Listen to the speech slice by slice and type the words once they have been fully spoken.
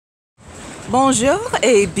Bonjour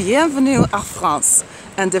et bienvenue à France.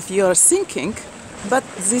 And if you're thinking, but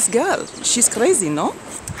this girl, she's crazy, no?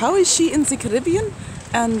 How is she in the Caribbean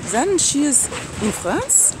and then she is in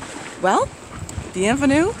France? Well,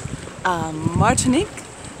 bienvenue à Martinique.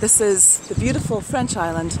 This is the beautiful French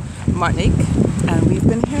island, Martinique, and we've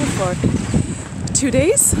been here for 2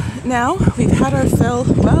 days now. We've had our fill,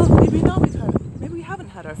 well, maybe we haven't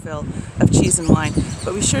had our fill of cheese and wine,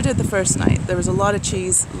 but we sure did the first night. There was a lot of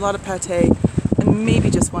cheese, a lot of pâté, and maybe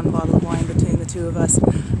just one bottle of wine between the two of us.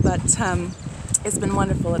 But it's been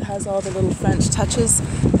wonderful. It has all the little French touches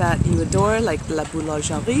that you adore, like la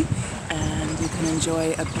boulangerie, and you can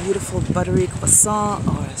enjoy a beautiful buttery croissant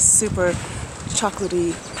or a super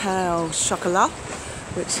chocolatey pain au chocolat,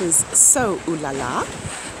 which is so ooh la la.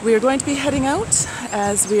 We are going to be heading out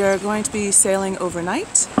as we are going to be sailing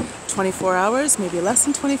overnight, 24 hours, maybe less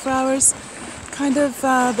than 24 hours. Kind of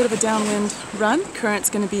a bit of a downwind run. Current's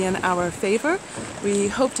going to be in our favor. We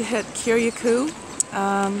hope to hit Kiriakou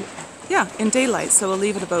in daylight, so we'll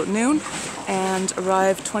leave at about noon and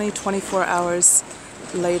arrive 24 hours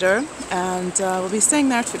later, and we'll be staying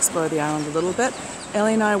there to explore the island a little bit.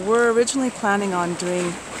 Ellie and I were originally planning on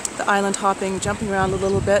doing the island hopping, jumping around a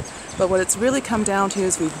little bit, but what it's really come down to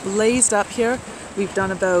is we've blazed up here. We've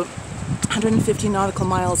done about 150 nautical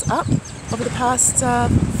miles up over the past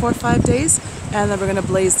 4 or 5 days, and then we're going to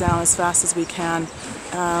blaze down as fast as we can.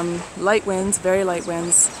 Light winds, very light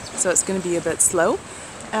winds, so it's going to be a bit slow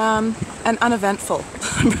and uneventful.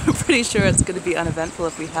 I'm pretty sure it's going to be uneventful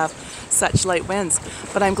if we have such light winds.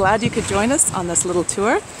 But I'm glad you could join us on this little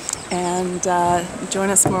tour and join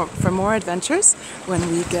us for more adventures when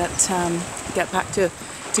we get back to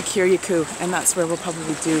Kiriakou, and that's where we'll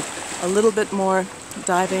probably do a little bit more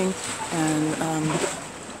diving and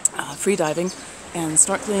free diving and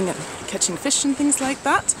snorkeling and catching fish and things like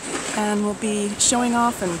that, and we'll be showing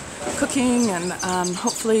off and cooking and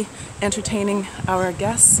hopefully entertaining our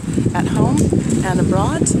guests at home and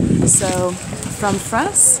abroad. So from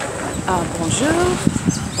France, bonjour,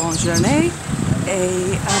 bonne journée,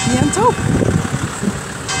 et à bientôt.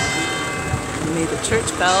 May the church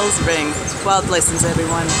bells ring. Wild blessings,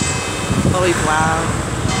 everyone. Au revoir.